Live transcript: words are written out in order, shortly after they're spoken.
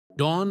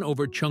Dawn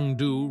over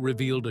Chengdu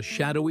revealed a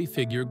shadowy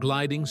figure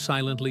gliding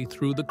silently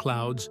through the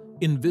clouds,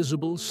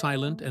 invisible,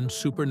 silent, and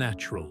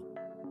supernatural.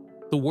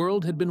 The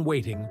world had been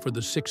waiting for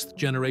the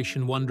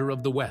sixth-generation wonder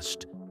of the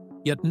West,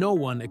 yet no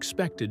one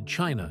expected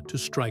China to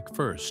strike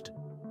first.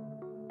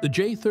 The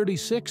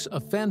J-36, a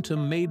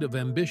phantom made of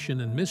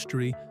ambition and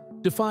mystery,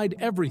 defied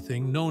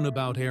everything known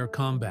about air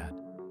combat.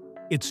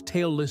 Its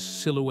tailless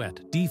silhouette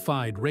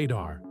defied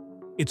radar.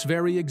 Its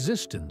very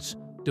existence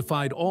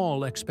defied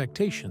all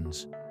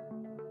expectations.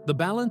 The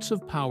balance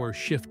of power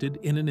shifted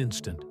in an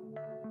instant.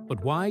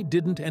 But why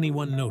didn't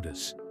anyone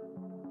notice?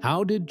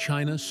 How did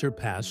China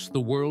surpass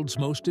the world's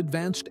most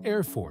advanced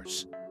air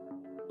force?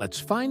 Let's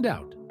find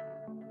out.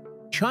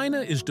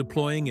 China is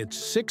deploying its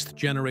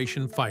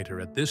sixth-generation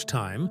fighter at this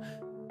time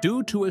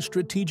due to a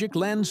strategic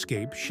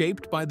landscape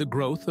shaped by the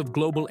growth of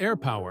global air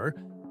power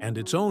and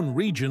its own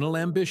regional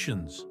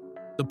ambitions.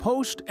 The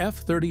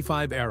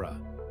post-F-35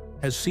 era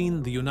has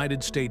seen the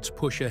United States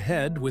push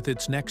ahead with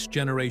its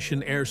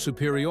next-generation air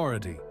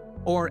superiority,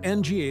 or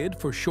NGAID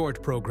for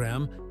short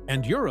program,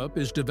 and Europe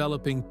is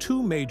developing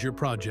two major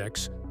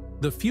projects,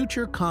 the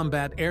Future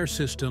Combat Air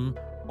System,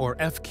 or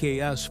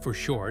FKS for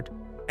short,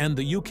 and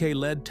the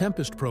UK-led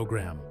Tempest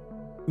program.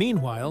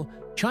 Meanwhile,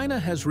 China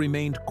has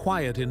remained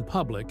quiet in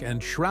public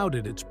and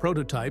shrouded its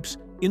prototypes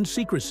in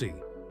secrecy,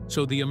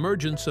 so the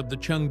emergence of the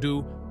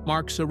Chengdu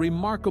marks a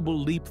remarkable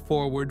leap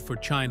forward for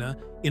China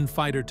in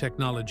fighter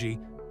technology,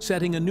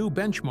 setting a new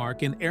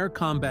benchmark in air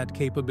combat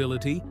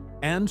capability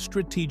and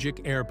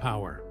strategic air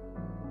power.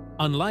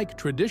 Unlike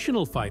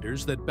traditional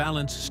fighters that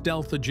balance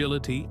stealth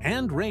agility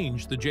and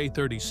range, the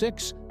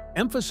J-36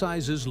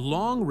 emphasizes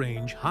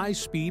long-range,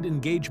 high-speed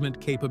engagement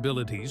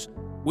capabilities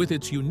with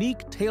its unique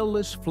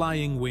tailless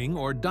flying wing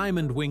or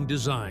diamond wing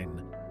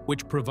design,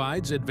 which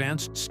provides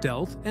advanced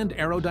stealth and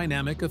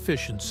aerodynamic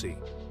efficiency.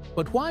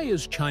 But why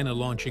is China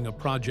launching a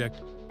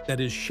project that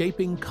is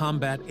shaping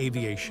combat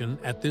aviation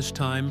at this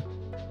time?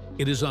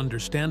 It is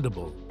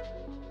understandable.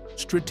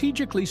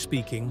 Strategically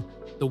speaking,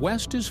 the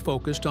West is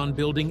focused on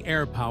building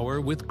air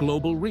power with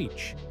global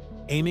reach,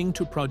 aiming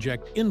to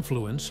project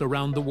influence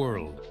around the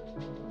world.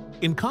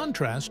 In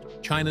contrast,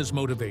 China's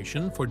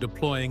motivation for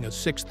deploying a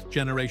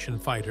sixth-generation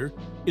fighter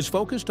is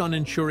focused on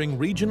ensuring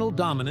regional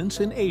dominance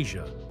in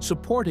Asia,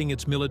 supporting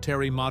its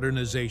military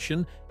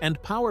modernization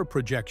and power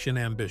projection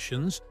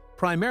ambitions,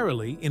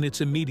 primarily in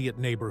its immediate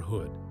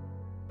neighborhood.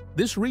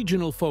 This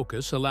regional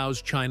focus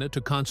allows China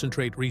to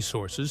concentrate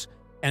resources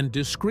and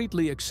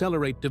discreetly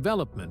accelerate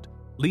development,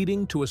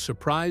 leading to a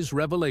surprise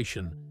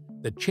revelation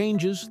that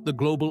changes the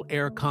global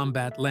air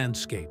combat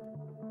landscape.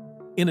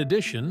 In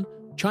addition,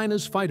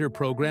 China's fighter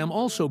program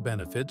also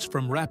benefits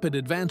from rapid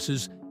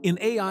advances in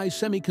AI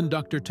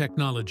semiconductor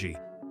technology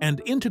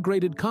and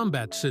integrated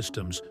combat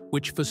systems,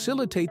 which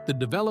facilitate the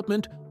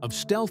development of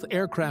stealth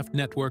aircraft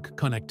network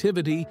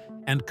connectivity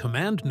and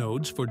command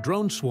nodes for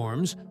drone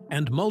swarms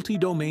and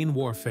multi-domain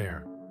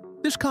warfare.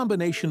 This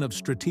combination of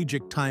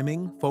strategic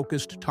timing,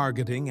 focused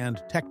targeting,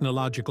 and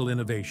technological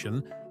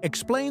innovation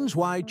explains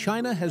why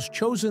China has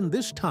chosen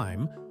this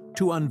time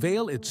to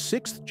unveil its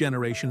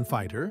sixth-generation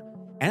fighter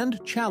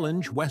and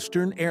challenge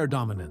Western air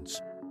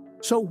dominance.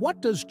 So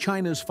what does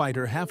China's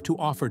fighter have to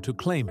offer to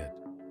claim it?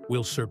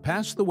 We'll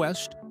surpass the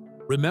West.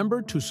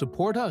 Remember to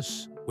support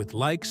us with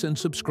likes and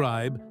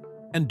subscribe,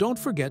 and don't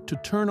forget to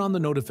turn on the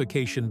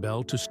notification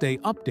bell to stay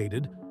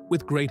updated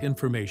with great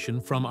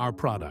information from our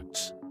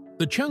products.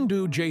 The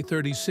Chengdu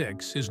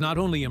J-36 is not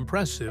only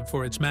impressive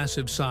for its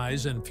massive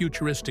size and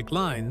futuristic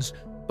lines,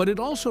 but it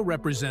also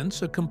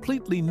represents a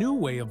completely new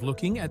way of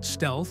looking at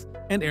stealth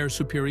and air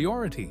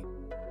superiority.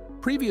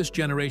 Previous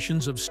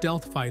generations of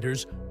stealth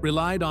fighters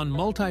relied on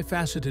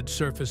multifaceted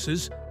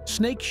surfaces,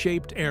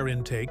 snake-shaped air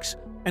intakes,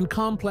 and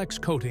complex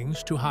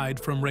coatings to hide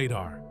from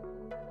radar.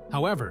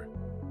 However,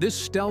 this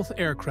stealth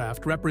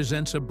aircraft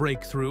represents a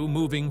breakthrough,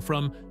 moving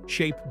from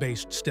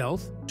shape-based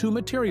stealth to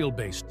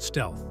material-based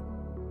stealth.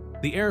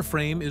 The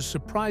airframe is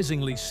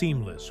surprisingly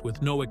seamless,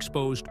 with no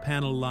exposed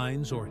panel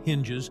lines or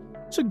hinges,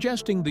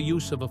 suggesting the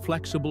use of a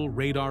flexible,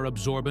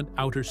 radar-absorbent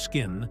outer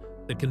skin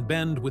that can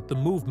bend with the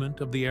movement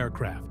of the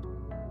aircraft.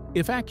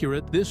 If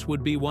accurate, this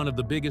would be one of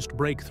the biggest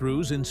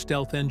breakthroughs in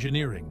stealth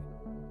engineering.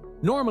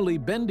 Normally,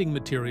 bending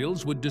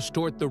materials would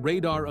distort the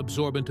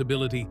radar-absorbent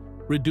ability,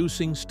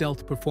 reducing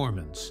stealth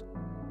performance.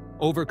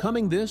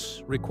 Overcoming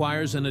this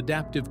requires an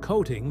adaptive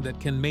coating that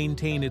can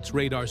maintain its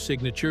radar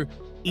signature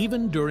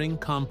even during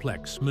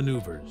complex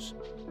maneuvers.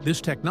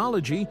 This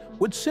technology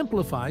would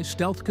simplify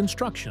stealth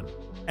construction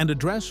and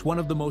address one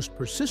of the most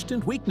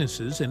persistent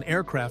weaknesses in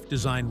aircraft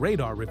design: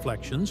 radar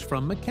reflections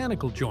from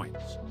mechanical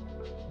joints.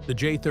 The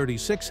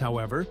J-36,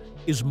 however,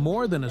 is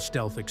more than a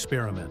stealth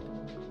experiment.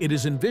 It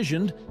is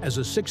envisioned as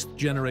a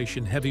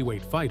sixth-generation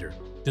heavyweight fighter,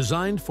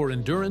 designed for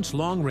endurance,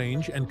 long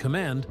range, and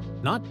command,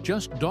 not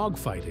just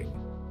dogfighting.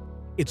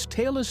 Its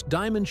tailless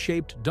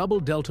diamond-shaped double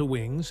delta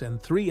wings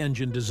and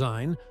three-engine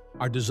design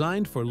are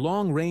designed for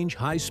long-range,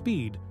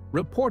 high-speed,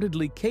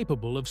 reportedly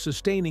capable of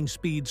sustaining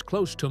speeds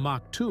close to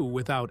Mach 2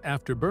 without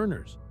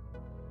afterburners.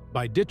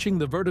 By ditching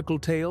the vertical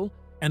tail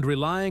and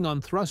relying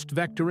on thrust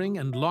vectoring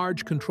and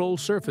large control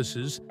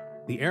surfaces,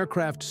 the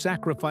aircraft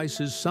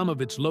sacrifices some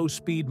of its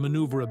low-speed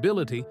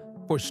maneuverability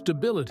for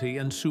stability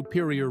and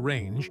superior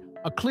range,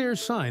 a clear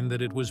sign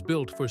that it was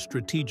built for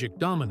strategic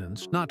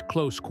dominance, not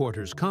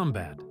close-quarters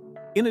combat.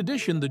 In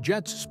addition, the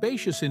jet's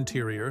spacious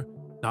interior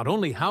not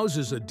only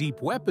houses a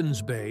deep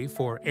weapons bay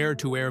for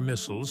air-to-air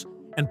missiles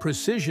and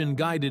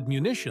precision-guided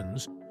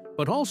munitions,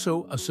 but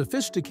also a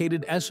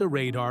sophisticated ESA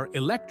radar,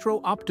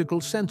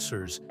 electro-optical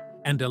sensors,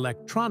 and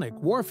electronic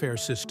warfare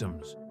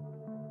systems.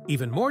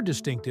 Even more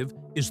distinctive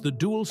is the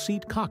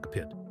dual-seat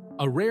cockpit,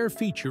 a rare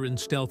feature in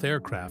stealth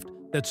aircraft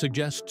that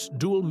suggests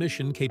dual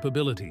mission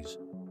capabilities.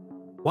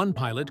 One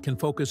pilot can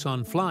focus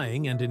on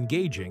flying and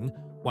engaging,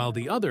 while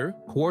the other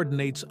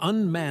coordinates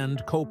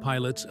unmanned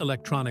co-pilots'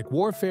 electronic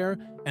warfare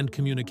and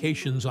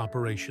communications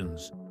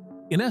operations.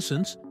 In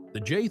essence, the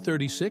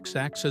J-36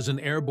 acts as an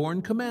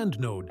airborne command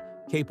node,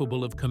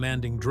 capable of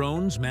commanding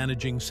drones,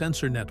 managing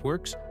sensor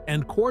networks,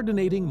 and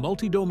coordinating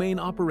multi-domain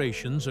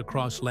operations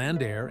across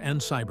land, air, and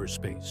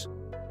cyberspace.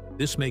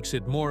 This makes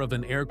it more of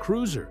an air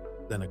cruiser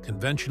than a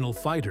conventional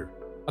fighter,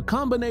 a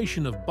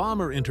combination of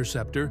bomber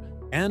interceptor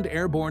and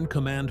airborne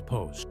command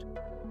post.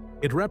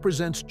 It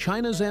represents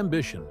China's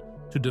ambition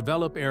to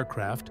develop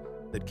aircraft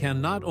that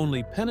can not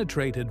only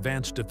penetrate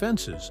advanced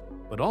defenses,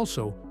 but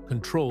also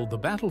control the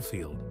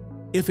battlefield.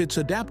 If its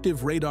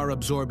adaptive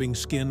radar-absorbing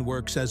skin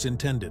works as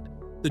intended,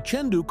 the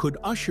Chengdu could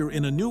usher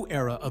in a new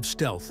era of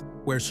stealth,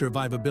 where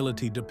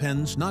survivability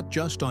depends not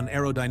just on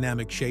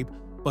aerodynamic shape,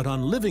 but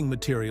on living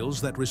materials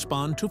that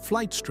respond to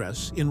flight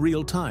stress in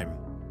real time.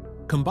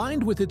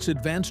 Combined with its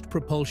advanced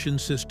propulsion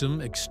system,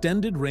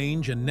 extended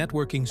range, and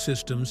networking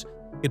systems,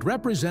 it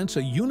represents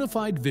a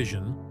unified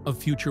vision of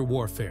future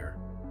warfare,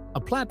 a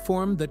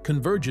platform that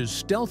converges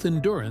stealth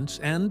endurance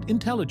and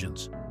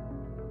intelligence.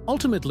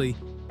 Ultimately,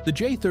 the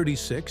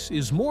J-36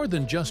 is more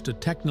than just a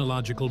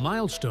technological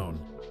milestone.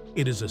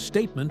 It is a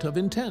statement of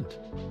intent.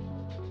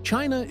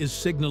 China is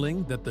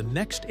signaling that the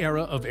next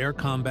era of air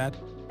combat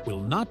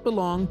will not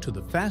belong to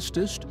the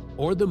fastest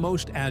or the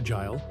most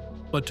agile,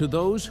 but to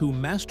those who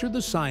master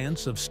the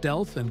science of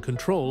stealth and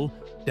control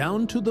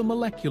down to the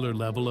molecular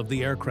level of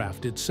the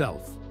aircraft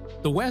itself.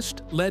 The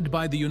West, led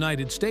by the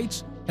United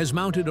States, has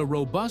mounted a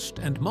robust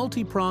and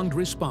multi-pronged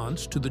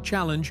response to the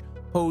challenge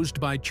posed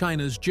by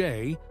China's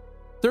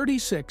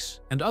J-36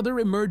 and other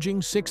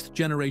emerging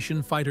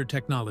sixth-generation fighter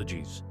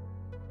technologies.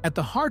 At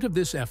the heart of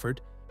this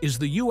effort is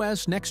the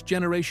U.S. Next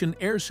Generation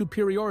Air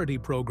Superiority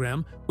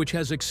Program, which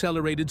has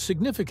accelerated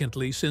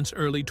significantly since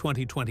early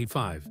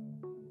 2025.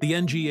 The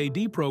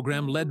NGAD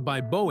program, led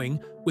by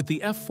Boeing with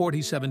the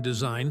F-47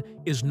 design,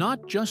 is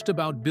not just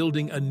about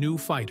building a new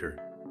fighter.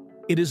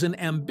 It is an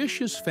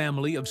ambitious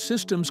family of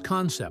systems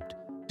concept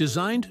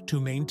designed to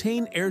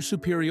maintain air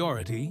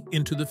superiority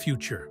into the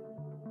future.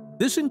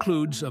 This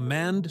includes a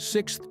manned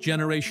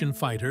sixth-generation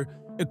fighter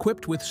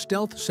equipped with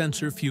stealth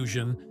sensor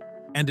fusion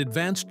and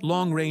advanced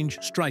long-range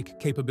strike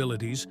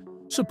capabilities,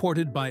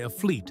 supported by a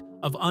fleet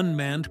of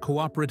unmanned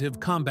cooperative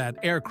combat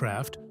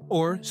aircraft,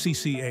 or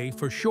CCA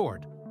for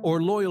short,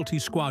 or loyalty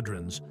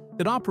squadrons,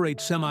 that operate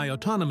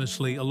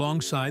semi-autonomously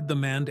alongside the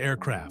manned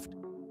aircraft.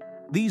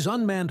 These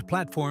unmanned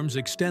platforms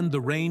extend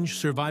the range,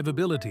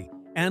 survivability,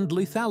 and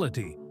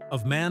lethality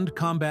of manned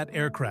combat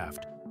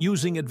aircraft,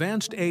 using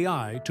advanced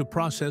AI to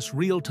process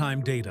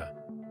real-time data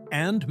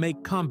and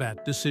make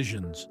combat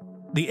decisions.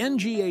 The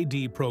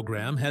NGAD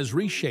program has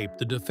reshaped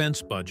the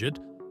defense budget,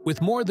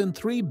 with more than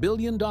 $3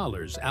 billion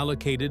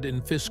allocated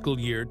in fiscal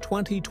year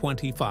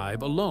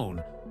 2025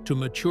 alone to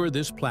mature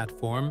this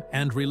platform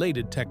and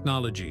related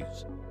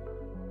technologies.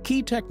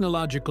 Key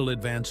technological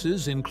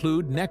advances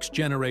include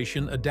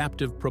next-generation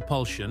adaptive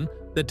propulsion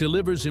that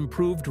delivers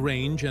improved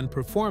range and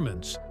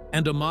performance,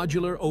 and a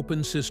modular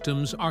open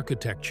systems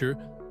architecture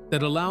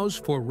that allows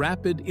for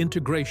rapid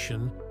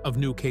integration of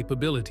new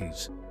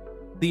capabilities.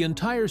 The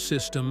entire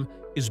system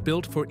is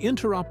built for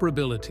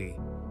interoperability,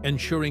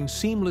 ensuring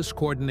seamless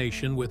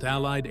coordination with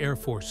allied air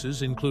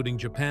forces including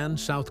Japan,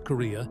 South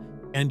Korea,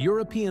 and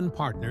European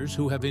partners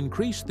who have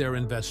increased their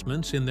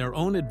investments in their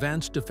own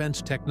advanced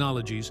defense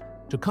technologies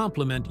to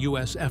complement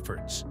U.S.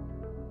 efforts.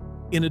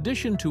 In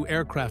addition to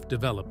aircraft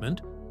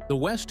development, the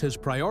West has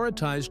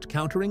prioritized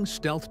countering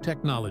stealth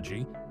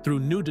technology through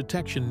new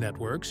detection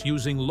networks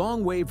using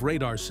long-wave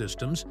radar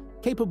systems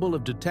capable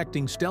of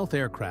detecting stealth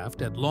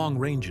aircraft at long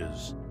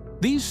ranges.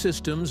 These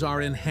systems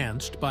are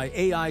enhanced by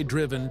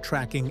AI-driven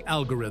tracking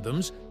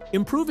algorithms,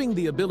 improving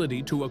the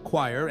ability to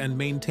acquire and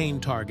maintain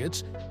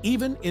targets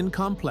even in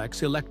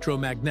complex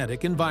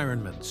electromagnetic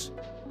environments.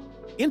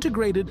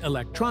 Integrated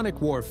electronic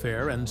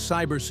warfare and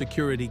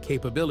cybersecurity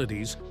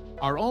capabilities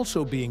are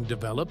also being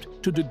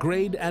developed to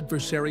degrade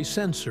adversary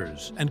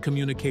sensors and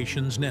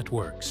communications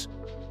networks.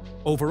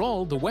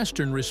 Overall, the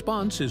Western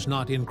response is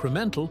not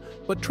incremental,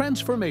 but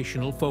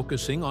transformational,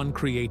 focusing on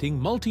creating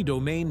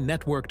multi-domain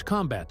networked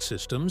combat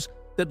systems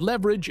that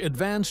leverage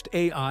advanced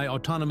AI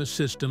autonomous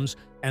systems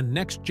and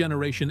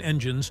next-generation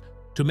engines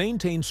to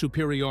maintain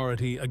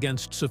superiority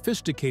against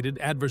sophisticated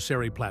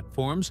adversary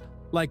platforms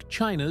like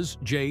China's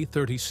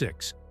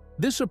J-36.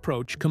 This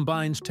approach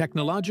combines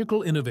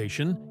technological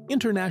innovation,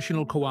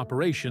 international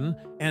cooperation,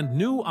 and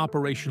new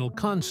operational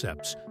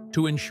concepts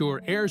to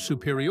ensure air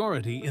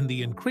superiority in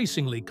the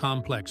increasingly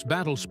complex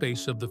battle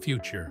space of the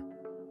future.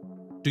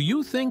 Do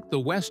you think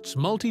the West's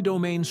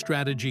multi-domain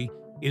strategy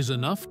is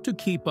enough to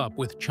keep up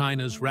with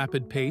China's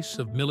rapid pace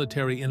of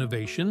military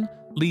innovation?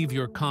 Leave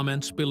your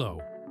comments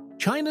below.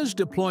 China's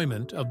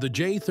deployment of the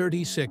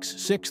J-36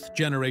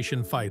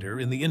 sixth-generation fighter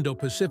in the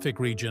Indo-Pacific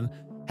region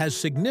has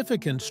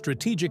significant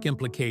strategic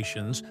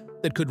implications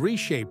that could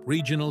reshape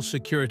regional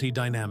security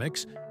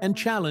dynamics and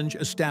challenge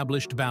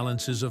established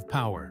balances of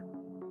power.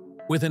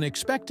 With an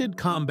expected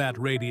combat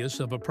radius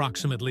of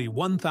approximately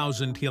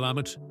 1,000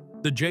 kilometers,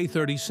 the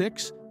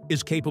J-36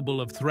 is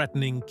capable of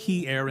threatening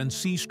key air and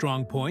sea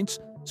strongpoints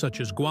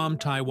such as Guam,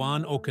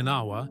 Taiwan,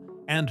 Okinawa,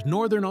 and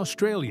northern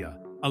Australia,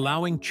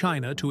 allowing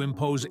China to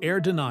impose air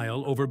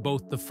denial over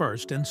both the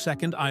first and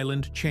second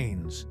island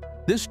chains.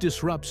 This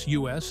disrupts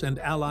U.S. and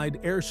allied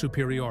air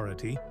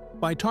superiority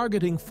by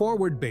targeting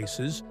forward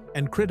bases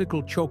and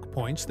critical choke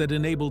points that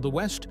enable the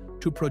West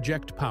to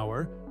project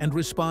power and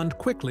respond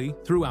quickly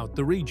throughout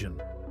the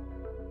region.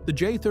 The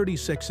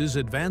J-36's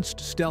advanced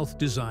stealth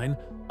design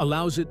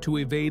allows it to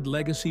evade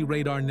legacy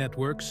radar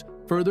networks,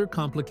 further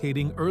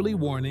complicating early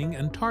warning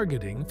and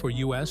targeting for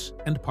U.S.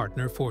 and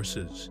partner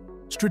forces.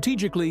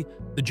 Strategically,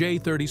 the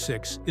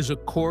J-36 is a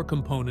core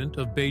component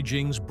of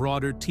Beijing's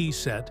broader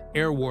T-set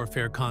air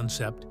warfare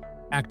concept,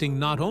 acting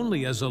not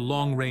only as a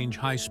long-range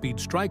high-speed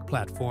strike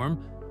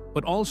platform,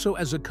 but also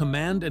as a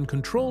command and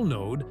control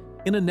node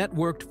in a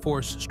networked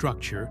force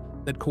structure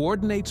that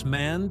coordinates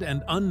manned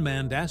and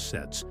unmanned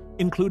assets,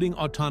 including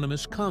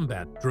autonomous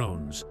combat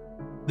drones.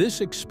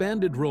 This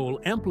expanded role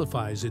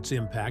amplifies its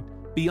impact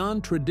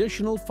beyond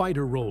traditional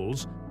fighter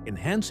roles,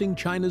 enhancing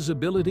China's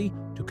ability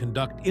to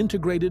conduct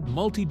integrated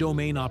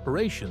multi-domain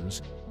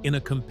operations in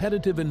a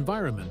competitive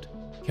environment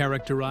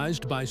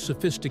characterized by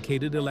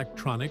sophisticated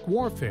electronic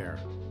warfare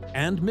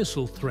and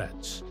missile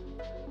threats.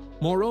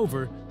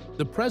 Moreover,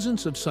 the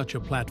presence of such a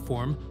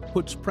platform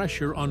puts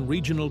pressure on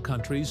regional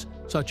countries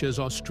such as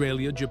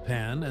Australia,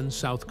 Japan, and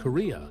South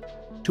Korea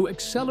to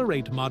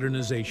accelerate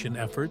modernization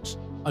efforts,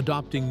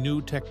 adopting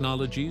new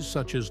technologies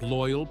such as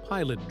loyal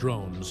pilot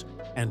drones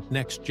and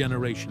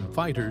next-generation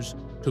fighters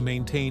to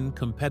maintain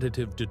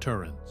competitive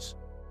deterrence.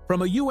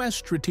 From a U.S.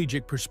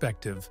 strategic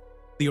perspective,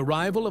 the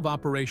arrival of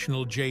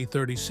operational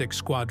J-36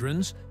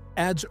 squadrons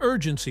adds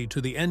urgency to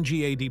the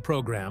NGAD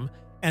program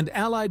and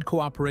allied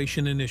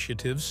cooperation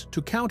initiatives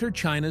to counter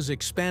China's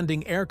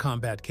expanding air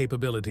combat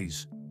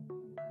capabilities.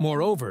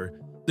 Moreover,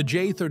 the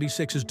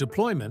J-36's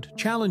deployment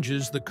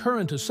challenges the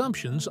current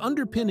assumptions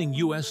underpinning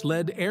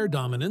U.S.-led air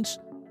dominance,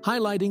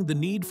 highlighting the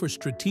need for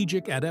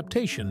strategic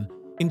adaptation,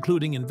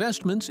 including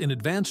investments in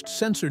advanced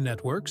sensor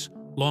networks,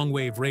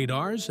 long-wave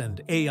radars,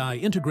 and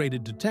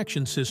AI-integrated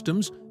detection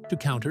systems to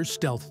counter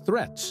stealth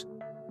threats.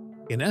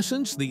 In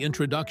essence, the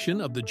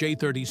introduction of the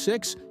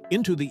J-36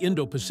 into the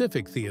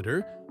Indo-Pacific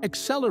theater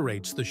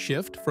accelerates the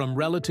shift from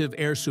relative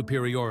air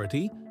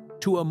superiority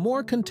to a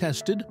more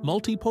contested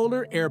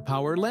multipolar air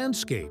power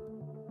landscape,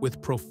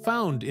 with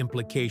profound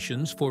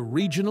implications for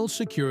regional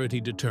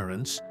security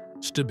deterrence,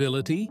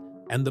 stability,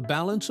 and the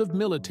balance of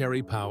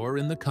military power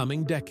in the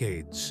coming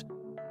decades.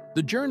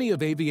 The journey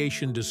of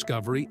aviation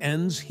discovery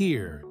ends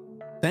here.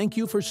 Thank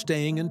you for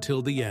staying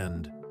until the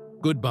end.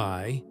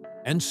 Goodbye,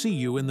 and see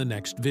you in the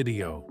next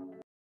video.